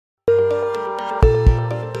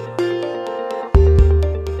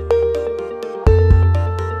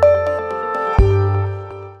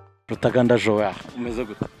Rutaganda Joa umeze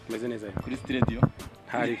gute? Umeze neza Kuri studio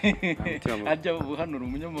hari ajya buhanura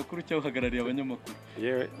umunyamakuru cyangwa uhagarariye abanyamakuru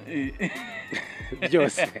yewe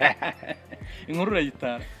byose inkuru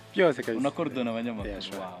urayitara byose kabisa unakordona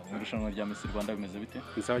abanyamakuru mu irushanwa rya Miss Rwanda bimeze bite?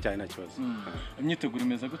 Nsawa cyane nta kibazo imyiteguro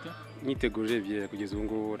imeze gute? Imyiteguro bye kugeza ubu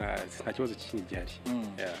ngubu nta kibazo kinini gihari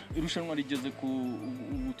irushanwa rigeze ku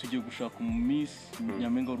tugiye gushaka Miss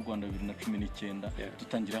Nyampinga w'u Rwanda 2019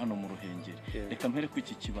 dutangira hano mu Ruhengeri reka mpere ku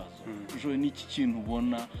iki kibazo jo ni iki kintu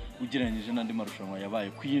ubona ugereranyije n'andi marushanwa yabaye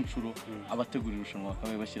ku y'inshuro abategura irushanwa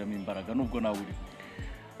bakabaye bashyiramo imbaraga nubwo nawe uri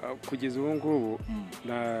kugeza ubu ngubu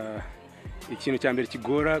na ikintu cya mbere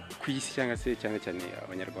kigora ku isi cyangwa se cyane cyane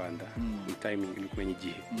abanyarwanda ni timing ni kumenya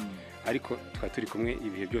igihe ariko turi kumwe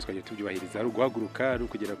ibihe byose twagiye tubyubahiriza ari uguhaguruka ari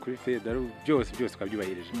ukugera kuri fed ari byose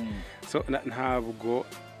twabyubahirije so ntabwo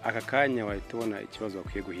aka kanya wahita ubona ikibazo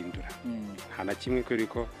bakwiye guhindura nta na kimwe kubera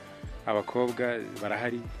ko abakobwa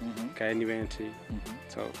barahari kandi ni benshi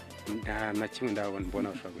so nta na kimwe ndabona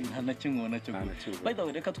bashobora nta na kimwe ubona cyo by the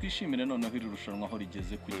way reka twishimire noneho iri rushanwa aho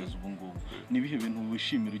rigeze kugeza ubu ngubu nibihe bintu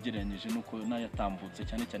wishimira ugereranyije nuko nayatambutse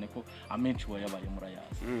cyane cyane ko amenshi wayabaye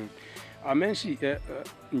murayazi amenshi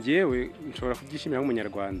ngewe nshobora kubyishimira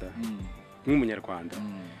nk'umunyarwanda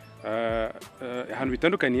ahantu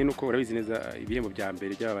bitandukaniye nuko urabizi neza ibihembo bya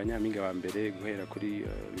mbere by'abanyampinga ba mbere guhera kuri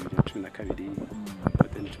 2012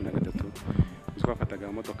 2013 twafataga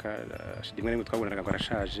imodoka rimwe rimwe twabonaga ngo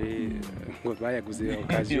arashaje ngo bayaguze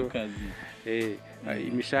okaziyo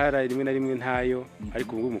imishahara rimwe na rimwe ntayo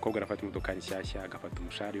ariko ubu umukobwa arafata imodoka nshyashya agafata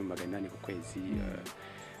umushahara w'800 ku kwezi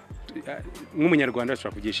nk'umunyarwanda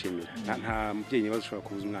ashobora kubyishimira nta mubyeyi nibazo ushobora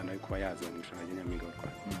kubuza umwana we kuba yaza mu irushanwa rya Nyampinga w'u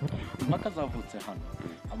Rwanda impaka zavutse hano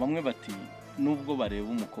bamwe bati nubwo bareba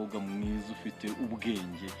umukobwa mwiza ufite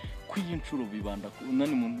ubwenge kw'inshuro bibanda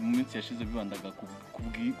nani mu minsi yashize bibandaga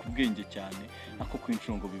ku bwenge cyane ako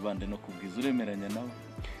kw'inshuro ngo bibande no kubwiza uremeranya nawe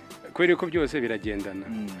kubera ko byose biragendana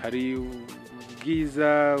hari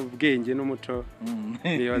ubwiza ubwenge n'umuco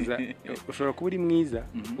nibaza ushobora kuba uri mwiza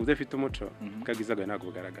udafite umuco bwagiza bwawe ntabwo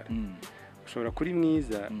bugaragara ushobora kuri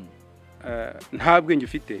mwiza nta bwenge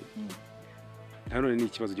ufite none ni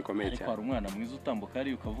ikibazo gikomeye cyane ariko hari umwana mwiza utambuka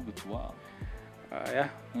ari ukavuga uti wow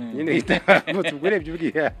nyine hitamo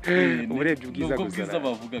urebye ubwiza ubwiza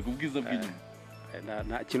bavugaga ubwiza bw'inyuma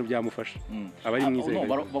nta kintu byamufasha abari mwiza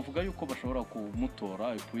bavuga yuko bashobora kumutora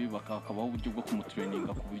bakabaho uburyo bwo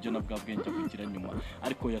kumutraininga ku buryo na bwa bwenge bugira nyuma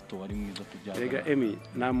ariko yatowe ari mwiza tubyara rega Emi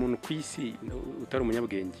nta muntu ku isi utari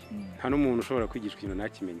umunyabwenge nta n'umuntu ushobora kwigishwa ikintu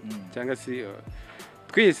ntakimenye cyangwa se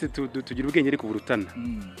twese tugira ubwenge ariko burutana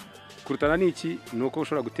kurutana ni iki ni uko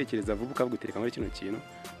ushobora gutekereza vuba ukavugutereka muri kino kintu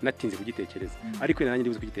natinze kugitekereza ariko nanjye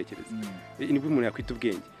ndibuze kugitekereza nibwo umuntu yakwita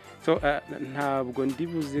ubwenge so ntabwo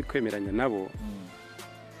ndibuze kwemeranya nabo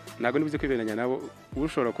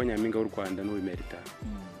ushobora kuba Nyampinga w'u Rwanda n'ubimerita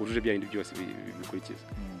uruje bya bindi byose bikurikiza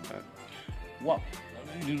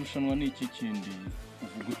iri rushanwa ni iki kindi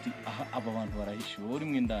uvuga uti aba bantu barahishiwe uri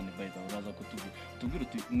mu indani bayida uraza kutubwira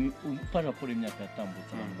uti paraporo imyaka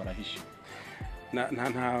yatambutse abantu barahishiwe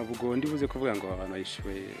ntabwo ndibuze kuvuga ngo abantu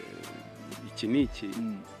bahishiwe iki niki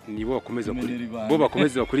nibo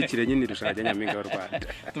bakomeza bakurikire nyine irushanwa rya Nyampinga w'u Rwanda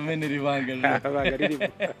tumenera ibanga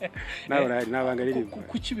n'abanga ririmo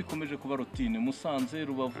kuki bikomeje kuba rutine Musanze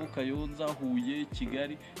Rubavu Kayonza Huye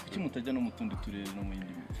Kigali kuki mutajya no mu tundi turere no mu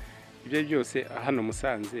yindi migi ibyo byose hano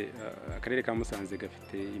Musanze akarere ka Musanze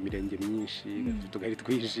gafite imirenge myinshi gafite utugari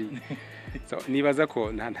twinshi nibaza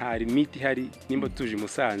ko nta limit hari nimba tuje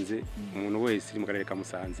Musanze umuntu wese uri mu karere ka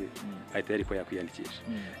Musanze ahita ariko yakwiyandikisha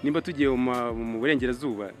nimba tugiye mu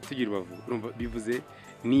burengerazuba tugira Rubavu bivuze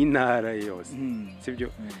ni intara yose sibyo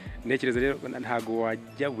nekereza rero ntago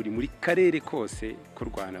wajya buri muri karere kose ku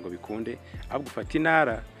Rwanda ngo bikunde ahubwo ufata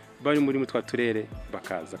intara bari muri twa turere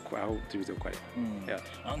bakaza aho tubize gukorera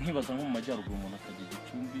nkibaza nko mu majyaruguru umuntu akajya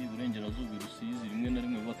Gicumbi burengerazuba Rusizi rimwe na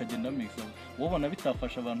rimwe bakagenda mixa wabona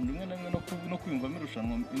bitafasha abantu rimwe na rimwe no kwiyumvamo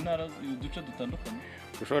irushanwa intara uduce dutandukanye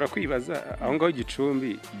ushobora kwibaza aho ngaho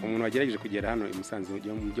Gicumbi umuntu wagerageje kugera hano i Musanze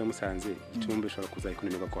mu Musanze Gicumbi ushobora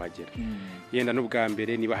kuzayikunanirwa kuhagera yenda n'ubwa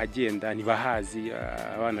mbere niba hagenda niba hazi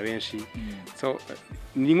abana benshi so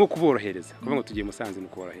ni nko kuborohereza kuvuga ngo tugiye Musanze no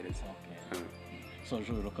kuborohereza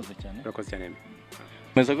urakoze cyane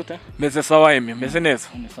meze gute meze sawa Emi meze neza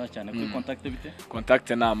neza cyane kuri contact bite contact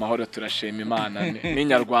na amahoro turashima Imana ni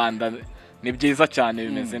Nyarwanda ni byiza cyane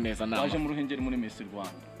bimeze neza waje mu Ruhengeri muri Miss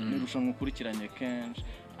Rwanda ni rushanwa ukurikiranye kenshi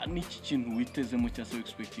n'iki kintu witezemo cyangwa se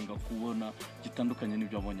expectinga kubona gitandukanye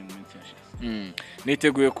n'ibyo wabonye mu minsi yashize?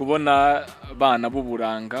 Niteguye kubona abana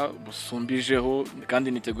b'uburanga busumbijeho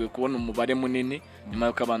kandi niteguye kubona umubare munini nyuma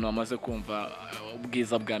y'uko abantu bamaze kumva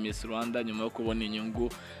ubwiza bwa Miss Rwanda, nyuma yo kubona inyungu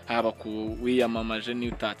haba ku wiyamamaje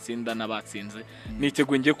n'utatsinda n'abatsinze.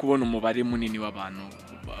 Niteguye ngiye kubona umubare munini w'abantu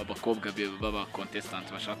abakobwa baba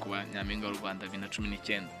contestant bashaka kuba nyampinga w'u Rwanda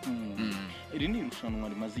 2019. Iri ni irushanwa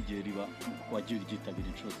rimaze igihe riba, wagiye uryitabira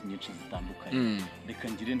inshuro nyinshi zitandukanye.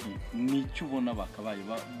 Reka ngire nti n'icyo ubona bakabaye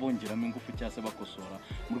bongeramo ingufu cyangwa se bakosora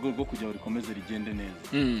mu rwego rwo kugira ngo rikomeze rigende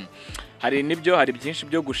neza. Hari nibyo, hari byinshi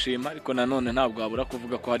byo gushima, ariko nanone ntabwo wabura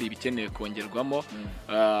kuvuga ko hari ibikeneye kongerwamo.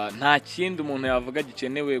 Nta kindi umuntu yavuga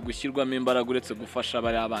gikenewe gushyirwamo imbaraga uretse gufasha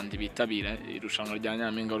bari abandi bitabira irushanwa rya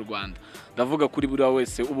nyampinga w'u Rwanda. Ndavuga kuri buri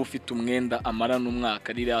wese uba ufite umwenda amara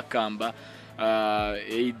n'umwaka ririya kamba,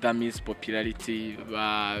 Miss Popularity,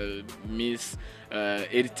 Miss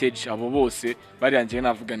Heritage, abo bose bariyangiye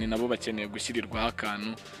navuga ni nabo bakeneye gushyirirwaho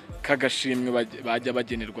akantu kagashimwe bajya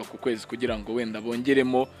bagenerwa ku kwezi kugira ngo wenda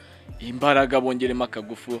bongeremo imbaraga, bongeremo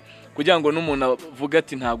akagufu kugira ngo n'umuntu avuga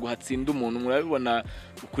ati ntabwo hatsinda umuntu. Murabibona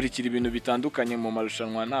ukurikira ibintu bitandukanye mu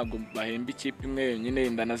marushanwa, ntabwo bahemba ikipe imwe yonyine,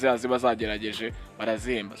 indana ziba zagerageje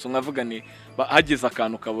barazihemba. So nkavuga ni hagize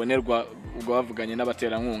akantu kabonerwa, ubwo bavuganye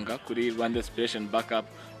n'abaterankunga kuri Rwanda Inspiration Backup,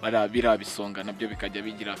 birabisonga nabyo bikajya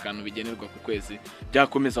bigira akantu bigenerwa ku kwezi,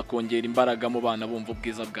 byakomeza kongera imbaraga mu bana bumva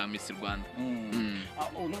ubwiza bwa Miss Rwanda.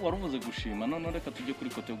 Waruvuze gushima, none reka tujye kuri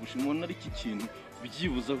kote yo gushima. Ubona ari iki kintu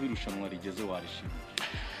byibuza aho irushanwa rigeze warishima?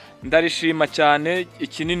 Ndarishima cyane,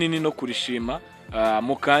 ikinini ni no kurishima.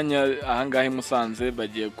 Mu kanya ahangahe Musanze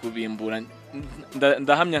bagiye kubimbura,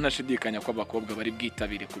 ndahamya ntashidikanya ko abakobwa bari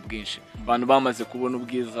bwitabire ku bwinshi. Abantu bamaze kubona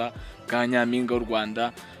ubwiza bwa nyampinga w'u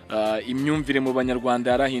Rwanda, imyumvire mu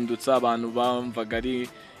banyarwanda yarahindutse. Abantu bamvaga ari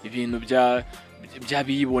ibintu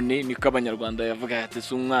byabibone, niko abanyarwanda yavuga ati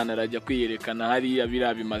se umwana arajya kwiyerekana hariya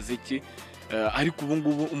biriya bimaze iki? Ariko ubu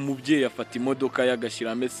ngubu umubyeyi afata imodoka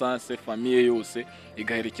yagashyiramo essence, famiye yose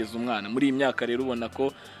igaherekeza umwana. Muri iyi myaka rero ubona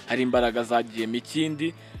ko hari imbaraga zagiyemo.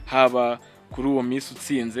 Ikindi haba kuri uwo Miss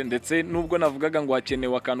utsinze, ndetse nubwo navugaga ngo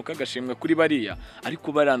hakenewe akantu kagashimwe kuri bariya,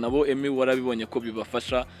 ariko bariya nabo warabibonye ko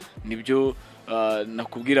bibafasha. Nibyo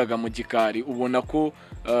nakubwiraga mu gikari, ubona ko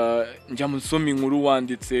njya musoma inkuru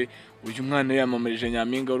wanditse uyu mwana yamamarije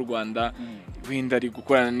nyampinga w'u Rwanda, wenda ari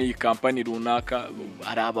gukorana n'iyi kampani runaka,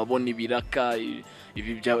 hari ababona ibiraka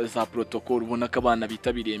ibi za protocol, ubona ko abana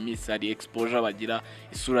bitabiriye Miss hari exposure bagira,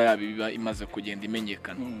 isura yabo iba imaze kugenda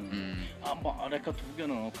imenyekana. Reka tuvuge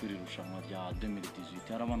no kuri irushanwa rya 2018.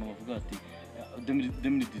 Hari abantu bavuga ati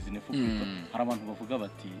 2019 hari abantu bavuga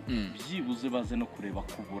bati byibuze baze no kureba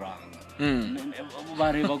ku buranga,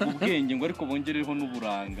 barebaga ubwenge ngo ariko bongereho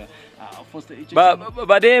n'uburanga.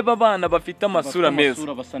 Bareba abana bafite amasura meza,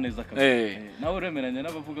 amasura basa neza kabisa. Nawe uremeranya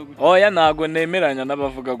n'abavuga gutyo? Oya, ntago nemeranya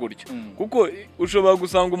n'abavuga gutyo, kuko ushobora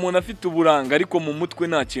gusanga umuntu afite uburanga ariko mu mutwe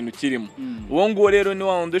nta kintu kirimo. Uwo nguwo rero ni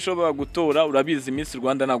wa wundi ushobora gutora. Urabizi Miss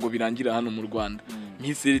Rwanda ntago birangira hano mu Rwanda.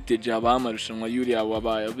 Miss Heritage habaye amarushanwa yuriya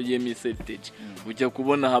wabaye Miss Heritage, ujya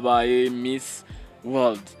kubona habaye Miss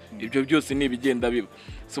World. Ibyo byose ni ibigenda biba.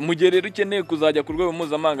 So mu gihe rero ukeneye kuzajya ku rwego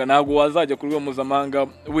mpuzamahanga, ntabwo wazajya ku rwego mpuzamahanga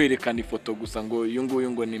werekana ifoto gusa ngo uyu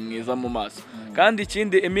nguyu ngo ni mwiza mu maso. Kandi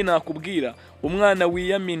ikindi nakubwira, umwana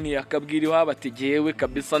wiyaminiye akabwira iwabo ati jyewe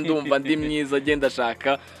kabisa ndumva ndi mwiza, agenda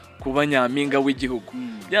ashaka kuba nyampinga w'igihugu.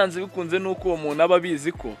 Byanze bikunze nuko uwo muntu aba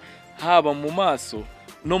abizi ko haba mu maso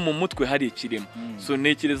no mu mutwe hari ikirimo. So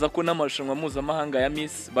nekereza ko n'amarushanwa mpuzamahanga ya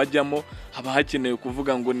Miss bajyamo haba hakenewe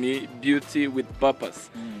kuvuga ngo ni beauty with purpose.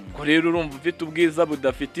 Ko rero urumva ufite ubwiza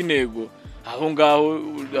budafite intego, aho ngaho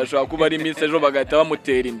ashobora kuba ari Miss ejo bagahita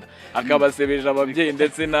bamutera inda, akabasebeje ababyeyi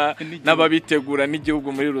ndetse n'ababitegura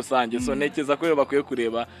n'igihugu muri rusange. So nekeza ko rero bakwiye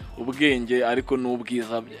kureba ubwenge ariko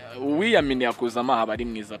n'ubwiza. Uwiyaminiye akuzamo haba ari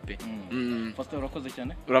mwiza pe. Pastor, urakoze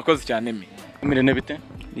cyane. Urakoze cyane me. Mirene bite?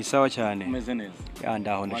 Ni sawa cyane. Umeze neza?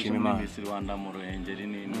 Ndaho ndashima Imana. Miss Rwanda mu Ruhengeri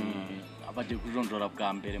ni abagiye kujonjora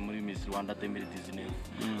bwa mbere muri Miss Rwanda 2019.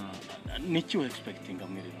 Niki we expectinga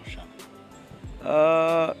muri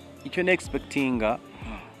rushanwa? Icyo ne expectinga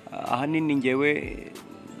ahanini ngewe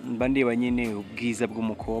mba ndiba nyine ubwiza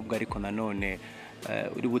bw'umukobwa, ariko nanone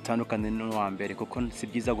uri butandukane n'uwa mbere, kuko si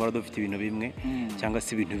byiza guhora dufite ibintu bimwe cyangwa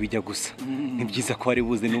se ibintu bijya gusa. Ni byiza ko ari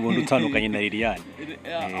buze n'ubundi utandukanye na Liliane.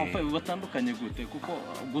 Batandukanye gute? Kuko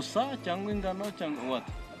gusa cyangwa ingano cyangwa what?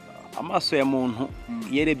 Amaso ya muntu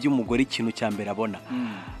yerebye umugore ikintu cya mbere abona.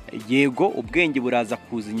 Yego ubwenge buraza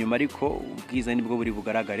kuza inyuma, ariko ubwiza nibwo buri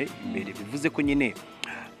bugaragare imbere. Bivuze ko nyine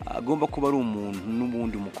agomba kuba ari umuntu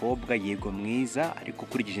n'ubundi umukobwa yego mwiza, ariko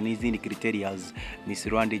ukurikije n'izindi criterias Miss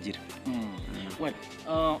Rwanda igira.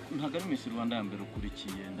 ntabwo ari Miss Rwanda ya mbere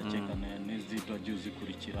ukurikiye ndakeka n'izindi wagiye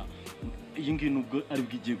uzikurikira iyi ngiyi nubwo ari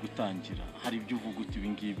bwo igiye gutangira hari ibyo uvuga uti ibi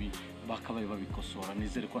ngibi bakabaye babikosora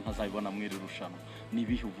nizere ko ntazabibona mu iri rushanwa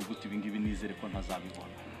n'ibihe uvuga uti ibi ngibi nizere ko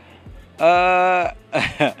ntazabibona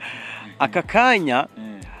aka kanya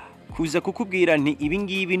kuza kukubwira nti ibi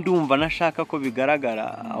ngibi ndumva nashaka ko bigaragara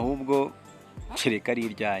ahubwo kereka ari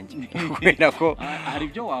iryanjye kubera ko hari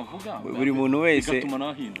ibyo wavuga buri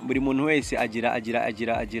muntu wese agira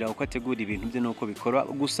uko ategura ibintu bye nuko bikora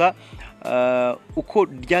gusa uko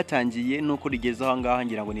ryatangiye nuko rigeze aho ngaho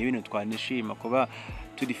ngira ngo ni ibintu twanishima kuba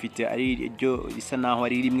turifite ari ryo risa naho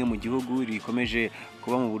ari rimwe mu gihugu rikomeje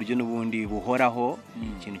kuba mu buryo n'ubundi buhoraho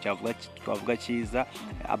ikintu twavuga cyiza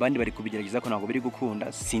abandi bari kubigerageza ko ntabwo biri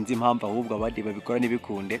gukunda sinzi impamvu ahubwo abandi babikora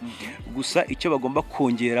ntibikunde gusa icyo bagomba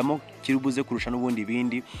kongeramo kirubuze kurusha n'ubundi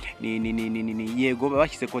bindi ni yego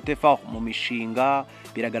bashyize kote fa mu mishinga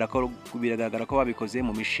biragaragara ko babikoze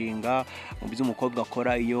mu mishinga mu byo umukobwa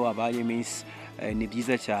akora iyo abaye Miss ni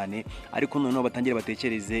byiza cyane ariko noneho batangira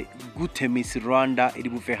batekereze gute Miss Rwanda iri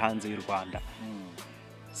buve hanze y'u Rwanda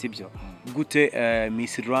sibyo gute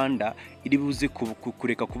Miss Rwanda iri buze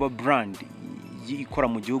kureka kuba brand ikora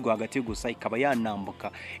mu gihugu hagati gusa ikaba yanambuka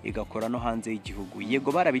igakora no hanze y'igihugu yego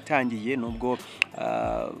barabitangiye nubwo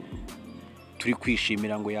turi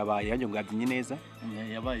kwishimira ngo yabaye ngo yabyinnye neza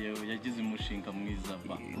yagize umushinga mwiza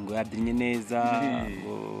ngo yabyinnye neza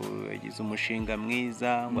ngo yagize umushinga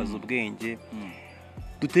mwiza ngo azi ubwenge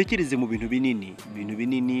dutekereze mu bintu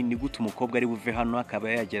binini ni gute umukobwa ari buve hano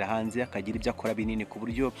akaba yagera hanze akagira ibyo akora binini ku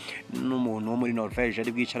buryo n'umuntu wo muri Norvège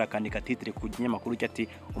ari bwicara akandika titre ku kinyamakuru cyati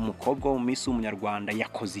umukobwa wo Miss w'umunyarwanda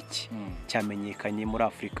yakoze iki cyamenyekanye muri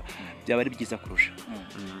Afrika byaba ari byiza kurusha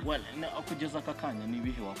kugeza aka kanya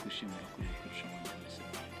nibihe wakwishimira kurusha mu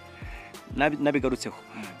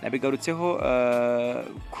nabigarutseho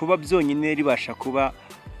kuba byonyine ribasha kuba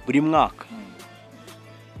buri mwaka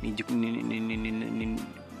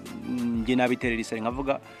njye nabitererisa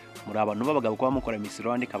nkavuga muri abantu b'abagabo kuba mukora Miss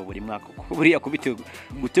Rwanda ikaba buri mwaka kuko buriya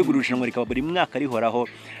gutegura irushanwa rikaba buri mwaka rihoraho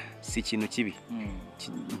si ikintu kibi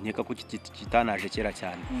nkeka ko kitanaje kera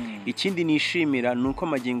cyane ikindi nishimira nuko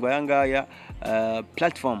magingo aya ngaya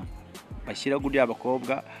platform bashyira guriya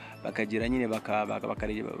abakobwa bakagira nyine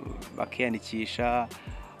bakiyandikisha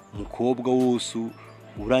umukobwa wose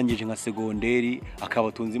urangije nka segonderi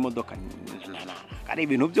akabatunza imodoka ari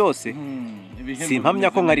ibintu byose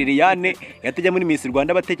simpamya ko nka Liliane yatajya muri Miss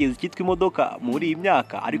Rwanda batekereza cyitwa imodoka muri iyi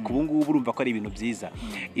myaka ariko ubu ngubu urumva ko ari ibintu byiza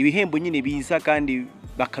ibihembo nyine biza kandi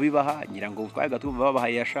bakabibaha ngira ngo twaga tumva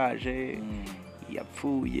babahaye yashaje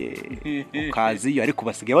yapfuye ukaziyo ariko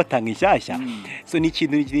basigaye batanga inshyashya so ni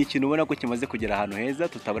ikintu ubona ko kimaze kugera ahantu heza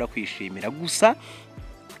tutabura kwishimira gusa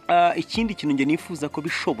ikindi kintu nge nifuza ko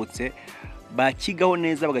bishobotse bakigaho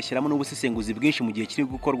neza bagashyiramo n'ubusesenguzi bwinshi mu gihe kiri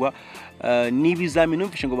gukorwa n'ibizamini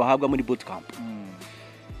numvishe ngo bahabwa muri bootcamp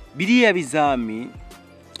biriya bizami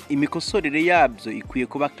imikosorere yabyo ikwiye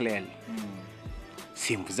kuba clair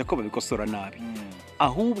simvuze ko babikosora nabi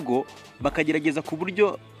ahubwo bakagerageza ku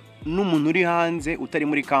buryo n'umuntu uri hanze utari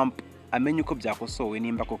muri camp amenya uko byakosowe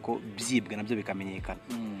nimba koko byibwe nabyo bikamenyekana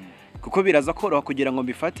kuko biraza koroha kugira ngo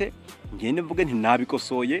mbifate ngende mvuge nti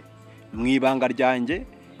nabikosoye mu ibanga ryanjye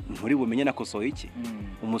nturi bumenye nakosoye iki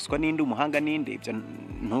umuswa ninde umuhanga ninde ibyo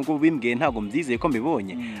nubwo bimbwiye ntago mbyizeye ko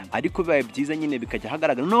mbibonye ariko bibaye byiza nyine bikajya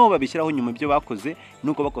hagaragara no babishyiraho nyuma ibyo bakoze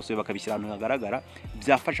nuko bakosoye bakabishyira ahantu hagaragara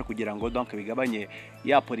byafasha kugira ngo donc bigabanye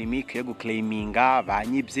ya polemique yo guclaiminga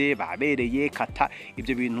banyibye babereye kata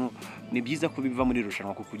ibyo bintu ni byiza ko biva muri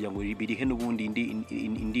rushanwa kugira ngo birihe n'ubundi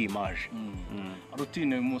indi image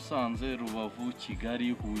rutine Musanze Rubavu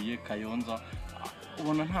Kigali Huye Kayonza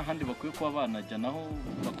ubona nta handi bakwiye kuba banajya naho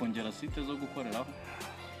bakongera site zo gukoreraho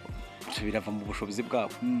birava mu bushobozi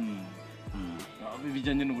bwabo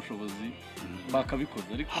bijyanye n'ubushobozi bakabikoze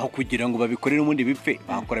ariko aho kugira ngo babikorere ubundi bipfe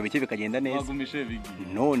bakora bike bikagenda neza bagumishe bigi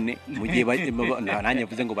none mu gihe nanjye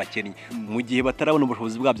mvuze ngo bakennye mu gihe batarabona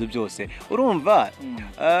ubushobozi bwabyo byose urumva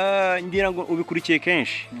ngira ngo ubikurikiye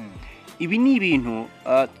kenshi ibi ni ibintu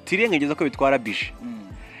tirengageza ko bitwara bishe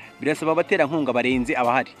birasaba abatera nkunga barenze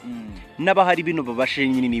abahari n'abahari bino babashe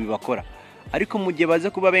nyine nibakora ariko mu gihe baze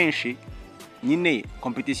kuba benshi nyine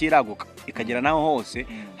competition iraguka ikagera naho hose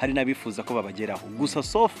hari nabifuza ko babageraho gusa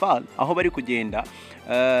so far aho bari kugenda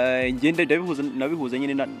ngende nabihuza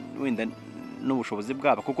nyine wenda n'ubushobozi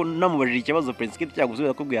bwabo kuko namubajije ikibazo Prince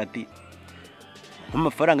cyagusubiza ko ati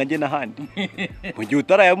amafaranga nge n'ahandi mu gihe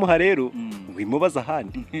utarayamuha rero wimubaza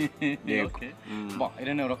ahandi yego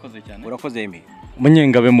Irene urakoze cyane urakoze Emi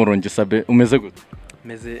Munyengabe Murongi Sabe umeze gute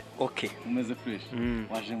meze umeze fresh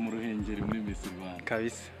waje mu ruhengeri muri Miss Rwanda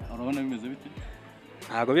kabisa urabona bimeze bite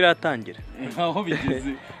ntabwo biratangira aho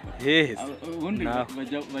bigeze hehe ubundi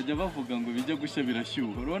bajya bavuga ngo bijya gushya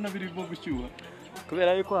birashyuha urabona birimo gushyuha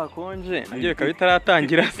kubera yuko hakonje nabyo bikaba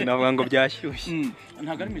bitaratangira sinavuga ngo byashyushye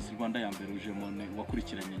ntabwo ari Miss Rwanda ya mbere uje mone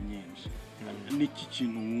wakurikiranye nyinshi niki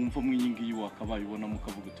kintu wumva mwiyingiyi wakabaye ubona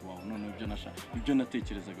mukavuga uti wawe none ibyo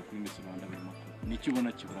natekerezaga kuri Miss Rwanda birimo niki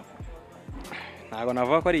ubona kibura ko ntabwo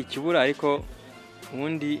navuga ko ari ikibura ariko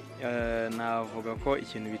ubundi navuga ko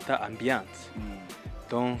ikintu bita ambiance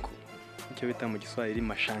donc icyo bita mu Giswahili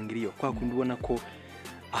mashangiriyo kwa kundi ubona ko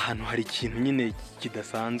ahantu hari ikintu nyine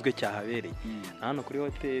kidasanzwe cyahabereye hano kuri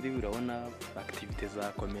hoteli urabona activite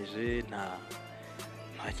zakomeje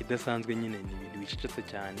nta kidasanzwe nyine ni ibintu bicecetse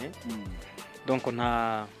cyane donc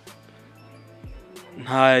nta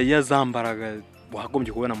yazambaraga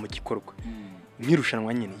wagombye kubona mu gikorwa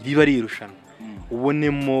nk'irushanwa nyine riba ari irushanwa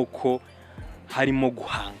ubonemo ko harimo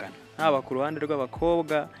guhangana haba ku ruhande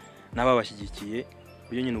rw'abakobwa n'ababashyigikiye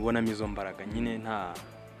uburyo nyine ubonamo izo mbaraga nyine nta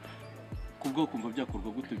kubwo kumva byakorwa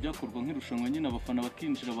gute byakorwa nk'irushanwa nyine abafana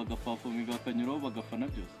bakinjira bagapafominga bakanyuraho bagafana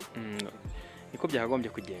byose niko byakagombye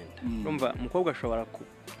kugenda urumva umukobwa ashobora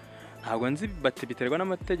ntabwo nzi biterwa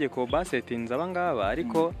n'amategeko basetinze abangaba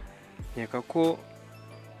ariko nkeka ko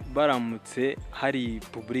baramutse hari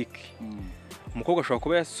public umukobwa ashobora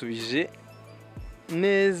kuba yasubije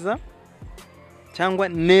neza cyangwa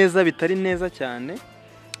neza bitari neza cyane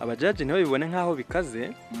abajaji nibo bibone nkaho bikaze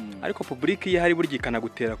ariko public ye hari burya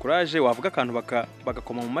ikanagutera courage wavuga akantu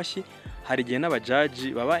bagakoma mu mashyi hari igihe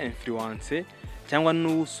n'abajaji baba influence cyangwa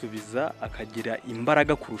n'usubiza akagira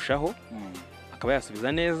imbaraga kurushaho akaba yasubiza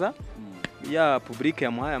neza ya public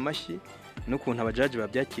yamuhaye amashyi n'ukuntu abajaji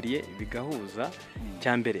babyakiriye bigahuza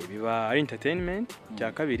cya mbere biba ari entertainment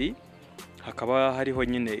cya kabiri hakaba hariho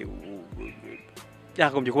nyine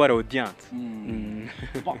yagombye kuba audience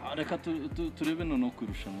reka turebe noneho ku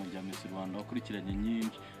irushanwa rya Miss Rwanda wakurikiranye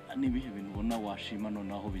nyinshi n'ibihe bintu ubona washima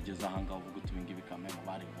noneho bigeze ahangaha uvuga uti ibingibi kamera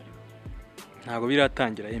bari ntabwo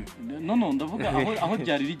biratangira yeme no ndavuga aho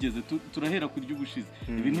ryari rigeze turahera ku ry'ubushize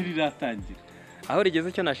ibi ntiriratangira aho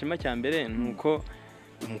rigeze cyo nashima cya mbere nuko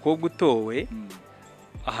umukobwa utowe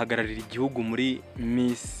ahagararira igihugu muri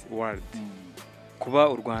Miss World kuba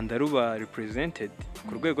u Rwanda ruba represented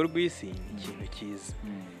ku rwego rw'isi ni ikintu cyiza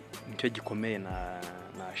nicyo gikomeye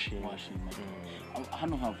nashima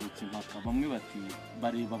hano havutse impaka bamwe bati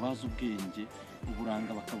bareba bazi ubwenge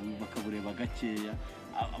uburanga bakabureba gakeya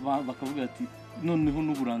bakavuga ati noneho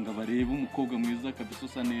n'uburanga bareba umukobwa mwiza kabisa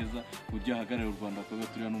usa neza ujya ahagarara u Rwanda akavuga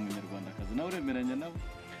turiya n'umunyarwandakazi nawe uremeranya nabo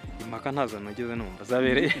impaka ntazo nageze numva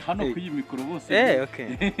zabereye hano ku iyi mikoro bose okay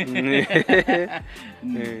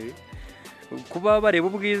kuba bareba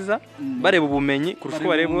ubwiza bareba ubumenyi kurusha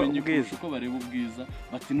uko bareba ubwiza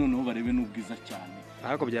bati noneho barebe n'ubwiza cyane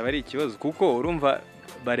ntabwo byaba ari ikibazo kuko urumva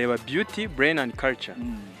bareba beauty brain and culture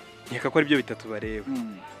nkeka ko ari byo bitatu bareba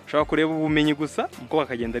ushobora kureba ubumenyi gusa umukobwa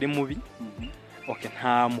akagenda ari mubi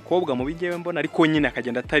nta mukobwa mubi ngewe mbona ariko nyine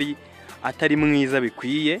akagenda atari mwiza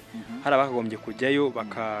bikwiye hari abakagombye kujyayo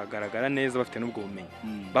bakagaragara neza bafite n'ubwo bumenyi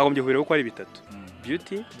bagombye kureba uko ari bitatu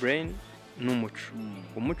beauty brain n'umuco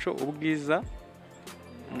umuco ubwiza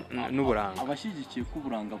n'uburanga abashyigikiye ko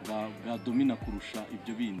uburanga bwa domina kurusha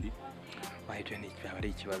ibyo bindi ibyo ni ari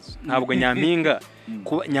ikibazo ntabwo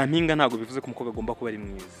nyampinga ntabwo bivuze ko umukobwa agomba kuba ari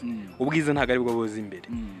mwiza ubwiza ntabwo ari bwo buza imbere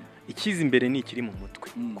ikiza imbere ni ikiri mu mutwe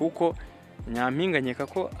kuko nyampinga nkeka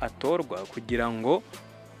ko atorwa kugira ngo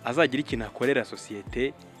azagira ikintu akorera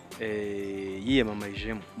sosiyete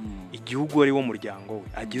yiyamamarijemo igihugu ari wo muryango we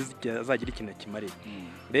azagira ikintu akimarira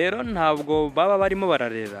rero ntabwo baba barimo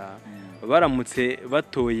bararera baramutse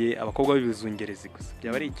batoye abakobwa b'ibizungerezi gusa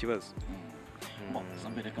byaba ari ikibazo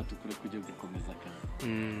reka tukure kujya gukomeza akazi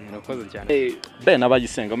murakoze cyane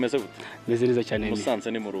n'abagisenga umeze gute meze neza cyane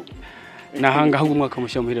Musanze ni mu rugo nahangaho umwaka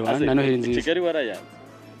mushya muhire bana na Noheli nziza Kigali warayaze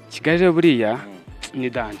Kigali buriya ni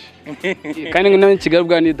danje kandi nawe Kigali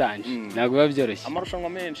bwa ni danje ntabwo biba byoroshye amarushanwa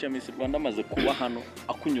menshi ya Miss Rwanda amaze kuba hano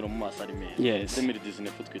akunyura mu maso ari meza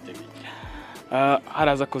 2019 twiteguye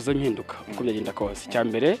haraza kuza impinduka uko byagenda kose cya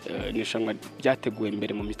mbere ni irushanwa ryateguwe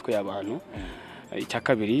mbere mu mitwe y'abantu icya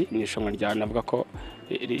kabiri ni irushanwa navuga ko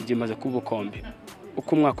rimaze kuba ubukombe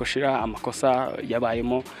uko umwaka ushira amakosa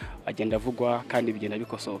yabayemo agenda avugwa kandi bigenda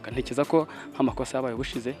bikosoka ntekereza ko nk'amakosa yabaye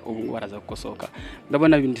ubushize ubu baraza gukosoka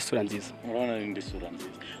ndabona ibindi sura nziza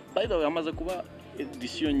by the way amaze kuba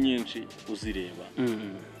edition nyinshi uzireba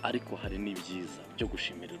ariko hari n'ibyiza byo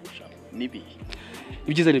gushimira irushanwa nibihe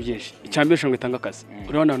ibyiza ni byinshi icyambere irushanwa itanga akazi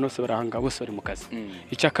urabona abantu bose barahanga bose bari mu kazi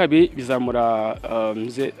icya kabiri bizamura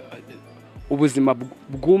ubuzima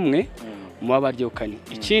bw'umwe mu babaryukanye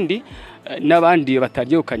ikindi n'abandi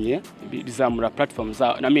bataryukanye bizamura platform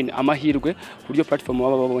za amahirwe ku buryo platform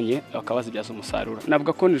baba babonye bakabazibyaza umusaruro.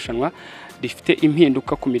 Navuga ko irushanwa rifite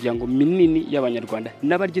impinduka ku miryango minini y'abanyarwanda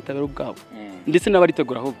n'abaryitabira ubwabo ndetse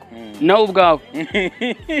n'abaritegura ahubwo nawe ubwabo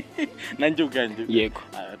nanjye ubwanjye yego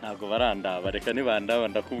ntago barandaba reka nibandaba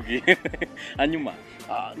ndakubwira. Hanyuma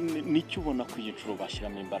nicyo ubona ku yicuro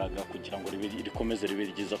bashyiramo imbaraga kugira ngo rikomeze ribe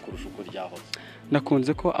ryiza kurusha uko ryahoze.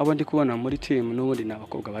 Nakunze ko abo ndi kubona muri team n'ubundi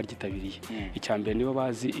n'abakobwa baryitabiriye. Icyambere nibo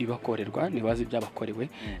bazi ibakorerwa, nibo bazi ibyabakorewe,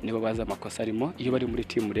 nibo bazi amakosa arimo. Iyo bari muri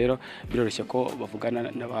team rero biroroshye ko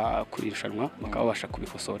bavugana n'abakurirushanwa bakabasha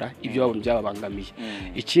kubikosora ibyo babona byababangamiye.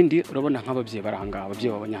 Ikindi urabona nk'ababyeyi barahanga,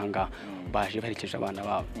 ababyeyi babonye hanga baje baherekeje abana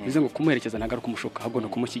babo. Bize ngo kumuherekeza nagaruka umushuka ahubwo no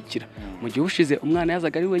kumushyigikira. Mu gihe ushize umwana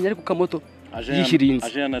yazaga ari wenyine ariko kamoto yihirinze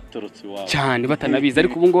aje yanatorotse iwabo cyane batanabizi,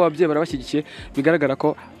 ariko ubu ngo ababyeyi barabashyigikiye. Bigaragara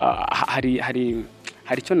ko hari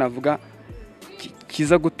icyo navuga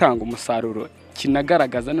kiza gutanga umusaruro,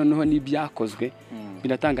 kinagaragaza noneho n'ibyakozwe,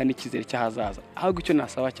 binatanga n'icyizere cy'ahazaza. Ahubwo icyo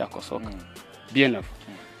nasaba cyakosoka bien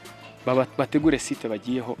avant bategure site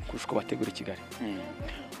bagiyeho kurusha uko bategura i Kigali.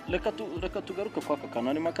 Reka tugaruke kwa kantu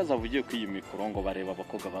harimo akazavugiye ku iyi mikoro ngo bareba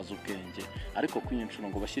abakobwa bazi ubwenge, ariko ku y'inshuro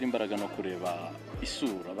ngo bashyire imbaraga no kureba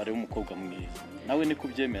isura, bareba umukobwa mwiza. Nawe ni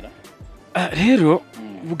kubyemera? Rero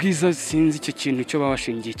ubwiza sinzi icyo kintu cyo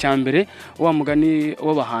babashingiye. Cyambere wa mugani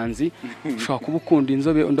w'abahanzi ushobora kuba ukunda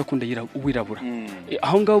inzobe undi akunda wirabura.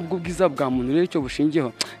 Aho ngaho ubwo bwiza bwa muntu rero icyo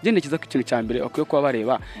bushingiyeho ngendekiza ko ikintu cyambere akwiye kuba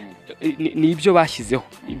bareba ni ibyo bashyizeho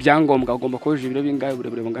ibyangombwa, ugomba kubaje ibiro bingahe,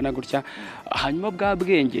 uburebure bungana gutya. Hanyuma bwa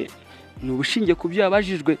bwenge ni ubushingiye ku byo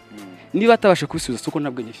yabajijwe. Niba atabasha kubisubiza suko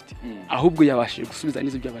nta bwenge afite, ahubwo yabashije gusubiza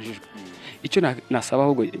n'izo byabajijwe. Icyo nasaba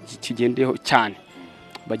ahubwo kigendeyeho cyane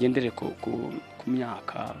bagendere ku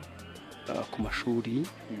myaka, ku mashuri,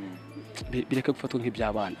 bireke gufatwa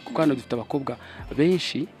nk'iby'abana, kuko hano dufite abakobwa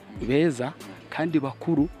benshi beza kandi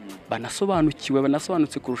bakuru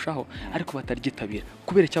banasobanutse kurushaho, ariko bataryitabira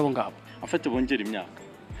kubera icyo abo ngabo afite bongera imyaka.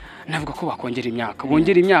 Navuga ko bakongera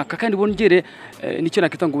imyaka kandi bongere nicyo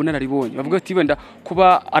nakita ngo ubunararibonye. Bavuga ati wenda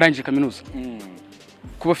kuba arangije kaminuza,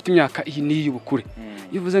 kuba afite imyaka iyi ni y'ubukure.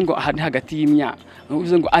 Bivuze ngo aha ni hagati y'imyaka,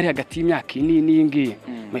 bivuze ngo ari hagati y'imyaka iyi ngiyi.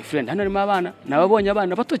 My friend, hano harimo abana, nababonye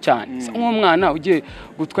abana bato cyane. Nk'umwana ugiye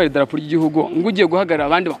gutwara idarapo ry'igihugu, ngo ugiye guhagarara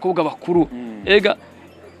abandi bakobwa bakuru. Ega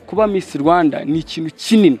kuba Miss Rwanda ni ikintu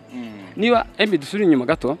kinini. Niba dusubira inyuma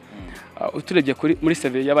gato, uturebye muri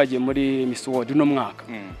CV yabagiye muri Miss World no mwaka,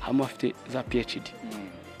 hama afite za PhD.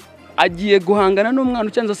 Agiye guhangana n'umwana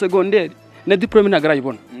ucyanza secondaire na diplome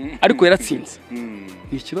ntagarayibona, ariko yaratsinze.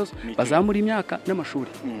 Ni ikibazo bazamura imyaka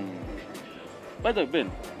n'amashuri. Bada Ben,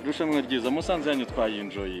 rushamwe ryiza Musanze yanyu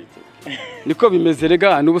twayinjoye. Niko bimeze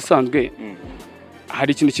rega n'ubusanzwe.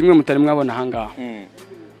 Hari ikintu kimwe mutari mwabona hangaha.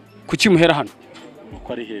 Kuki muhera hano?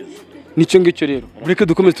 Uko ari heza. Nicyo ngicyo rero. Ureke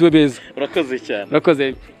dukomeze tube beza. Urakoze cyane.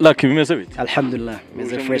 Urakoze. Lucky bimeze bite? Alhamdulillah,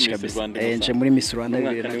 meze fresh kabisa. Nje muri Miss Rwanda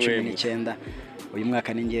 2019. Uyu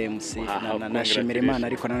mwaka ningiye MC nashimira Imana,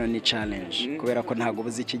 ariko nano ni challenge kubera ko ntago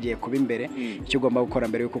buzi kigiye kuba imbere. Icyo ugomba gukora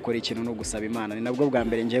mbere yuko ukora ikintu no gusaba Imana. Ni nabwo bwa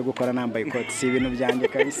mbere ngiye gukora nambaye ikoti, si ibintu byanjye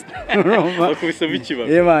kabisa. Bakubisaba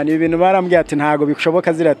ikibazo. Imana ibintu barambwiye ati ntago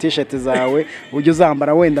bishoboka zira t-shirt zawe ujye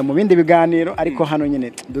uzambara wenda mu bindi biganiro, ariko hano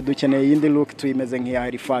nyine dukeneye yindi look tuyimeze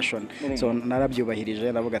nk'iya fashion. So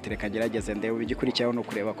narabyubahirije, navuga ati reka gerageze ndebe ubigikurikiyeho no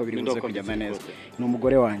kureba ko biri buze kujyana neza. Ni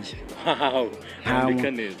umugore wanjye.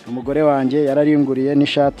 Umugore wanjye yarari nguriye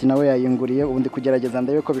n'ishati nawe yayinguriye, ubundi kugerageza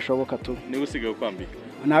ndebe ko bishoboka tu. Niwe usigaye kwambika?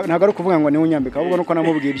 Ntago ari kuvuga ngo ni unyambika, ahubwo nuko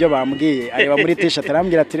namubwiye ibyo bambwiye. Areba muri t-shirt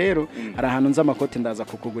arambwira ati rero ari ahantu nza amakoti ndaza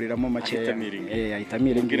kukuguriramo makeya.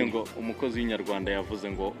 Ahitamiringa. Mbwire ngo umukozi w'inyarwanda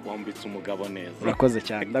yavuze ngo wambitse umugabo neza. Urakoze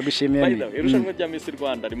cyane, ndagushimiye. Irushanwa rya Miss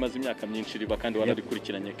Rwanda rimaze imyaka myinshi riba kandi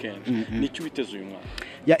wararikurikiranye kenshi. Nicyo witeze uyu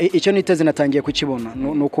mwaka? Icyo niteze natangiye kukibona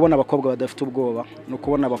ni ukubona abakobwa badafite ubwoba, ni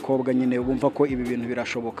ukubona abakobwa nyine bumva ko ibi bintu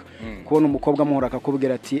birashoboka. Kubona umukobwa muhora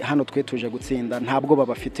akakubwira ati hano twe tuje gutsinda, ntabwo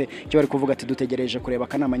babafite. Icyo bari kuvuga ati dutegereje kureba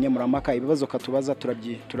kanama nyemuramaka, ibibazo katubaza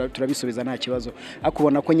turabisubiza nta kibazo.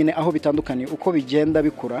 Akubona ko nyine aho bitandukanye uko bigenda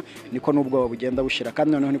bikura niko n'ubwo bugenda bushira,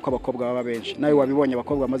 kandi noneho niko abakobwa baba benshi. Nawe wabibonye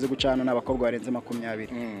abakobwa bamaze gucana n'abakobwa barenze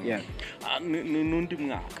 20. N'undi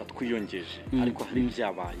mwaka twiyongeje, ariko hari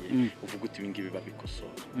byabaye uvuga uti ibingibi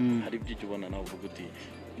babikosora. Hari ibyo ubona nawe uvuga uti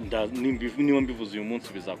niba mbivuze uyu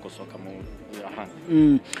munsi bizakosoka mu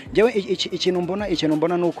ahandi. Jewe ikintu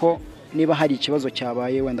mbona nuko niba hari ikibazo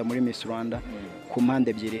cyabaye wenda muri Miss Rwanda, ku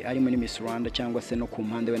mpande ebyiri arimo ni Miss Rwanda cyangwa se no ku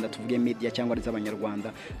mpande wenda tuvuge media cyangwa ari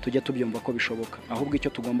z'abanyarwanda tujye tubyumva ko bishoboka ahubwo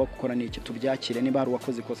icyo tugomba gukora ni iki tubyakire niba hari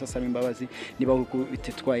uwakoze ikosa asaba imbabazi niba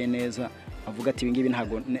bititwaye neza avuga ati ibingibi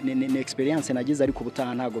ntago ni experience nagize ariko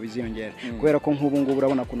ubutaha ntago biziyongera kubera ko nk'ubu ngubu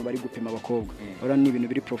urabona kuntu bari gupima abakobwa urabona ni ibintu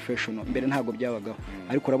biri professional mbere ntago byabagaho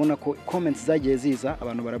ariko urabona ko comments zagiye ziza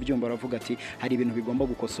abantu barabyumva baravuga ati hari ibintu bigomba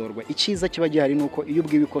gukosorwa iciza kiba gihari nuko iyo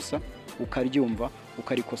ubwiwe ikosa ukaryumva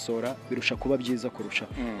ukarikosora birusha kuba byiza kurusha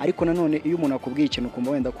ariko nanone iyo umuntu akubwiye ikintu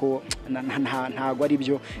kumva wenda ko ntago ari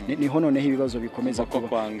byo niho noneho ibibazo bikomeza kuba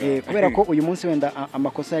kubera ko uyu munsi wenda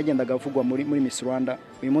amakosa yagendaga avugwa muri Miss Rwanda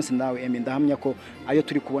uyu munsi nawe ndahamya ko ayo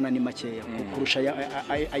turi kubona ni makeya kurusha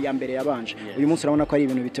aya mbere yabanje uyu munsi urabona ko ari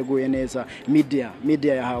ibintu biteguye neza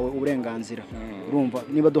media yahawe uburenganzira urumva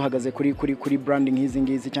niba duhagaze kuri branding hizi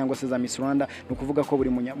ngizi cyangwa se za Miss Rwanda no kuvuga ko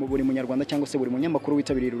buri munyarwanda cyangwa se buri munyamakuru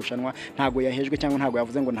witabiriye irushanwa ntago yahejwe cyangwa ntago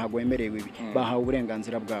yavuze ngo ntago yemerewe ibi bahawe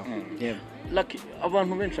uburenganzira bwabo Lucky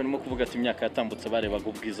abantu benshi barimo kuvuga ati imyaka yatambutse barebaga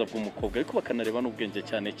ubwiza bw'umukobwa ariko bakanareba n'ubwenge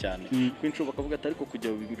cyane kwinshi bakavuga ati ariko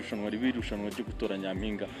kujya irushanwa ryo gutora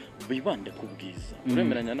nyampinga bibande ku bwiza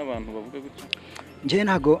uremeranya n'abantu bavuga gutyo nje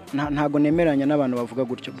ntago nemeranya n'abantu bavuga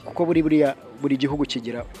gutyo kuko buri gihugu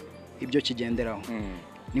kigira ibyo kigenderaho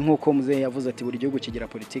ni nkuko muzehe yavuze ati buri gihugu kigira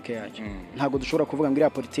politike yacyo ntago dushobora kuvuga ngo iriya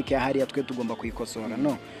politike yahari twe tugomba kuyikosora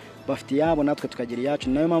no bafite yabo natwe tukagira iyacu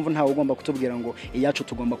nayo mpamvu ntawe ugomba kutubwira ngo iyacu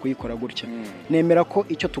tugomba kuyikora gutya nemera ko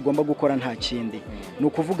icyo tugomba gukora nta kindi ni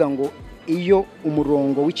ukuvuga ngo iyo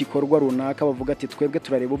umurongo w'igikorwa runaka bavuga ati twebwe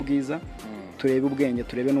turareba ubwiza turebe ubwenge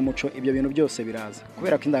turebe n'umuco ibyo bintu byose biraza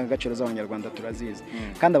kubera ko indangagaciro z'abanyarwanda turazizi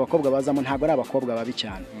kandi abakobwa bazamo ntago ari abakobwa babi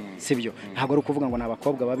cyane sibyo ntago ari ukuvuga ngo ni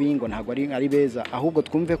abakobwa babi ngo ntago ari beza ahubwo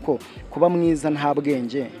twumve ko kuba mwiza nta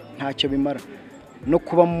bwenge ntacyo bimara no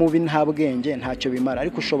kuba mubi nta bwenge ntacyo bimara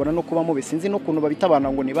ariko ushobora no kuba mubi sinzi no kuntu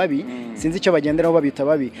babitabana ngo ni babi sinzi icyo bagenderaho babita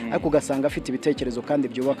babi ariko ugasanga afite ibitekerezo kandi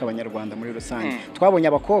byubaka abanyarwanda muri rusange twabonye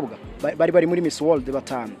abakobwa bari muri Miss World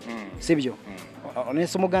batanu sibyo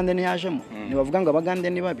nese umugande ntiyajemo nibavuga ngo abagande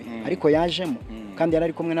ni babi ariko yajemo kandi yari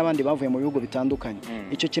ari kumwe n'abandi bavuye mu bihugu bitandukanye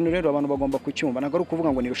icyo kintu rero abantu bagomba kucyumva ntago ari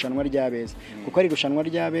ukuvuga ngo ni irushanwa ry'abeza kuko ari irushanwa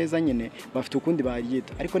ry'abeza nyine bafite ukundi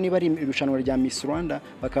baryita ariko niba ari irushanwa rya Miss Rwanda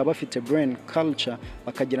bakaba bafite brain culture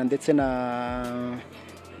bakagira ndetse na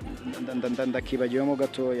ndakibagiwemo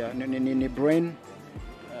gatoya ni brain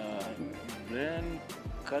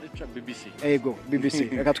ego BBC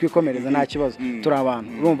reka twikomereza nta kibazo turi abantu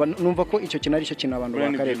urumva numva ko icyo kintu ari cyo kintu abantu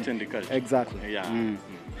bakareba exactly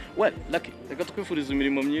well Lucky reka twifuriza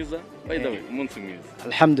imirimo myiza by the way umunsi mwiza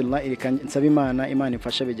alhamdulillah nsaba imana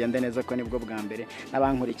ifashe bigende neza ko nibwo bwa mbere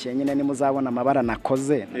nabankurikiye nyine nimuzabona amabara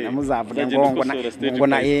nakoze namuzavuga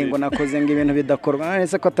ngo nakoze ngo ibintu bidakorwa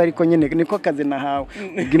nese ko atari ko nyine niko kazi nahawe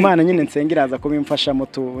ubwo imana nyine nsengiraza ko bimfasha mu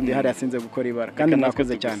tundi hari yasinze gukora ibara kandi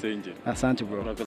mwakoze cyane asante bro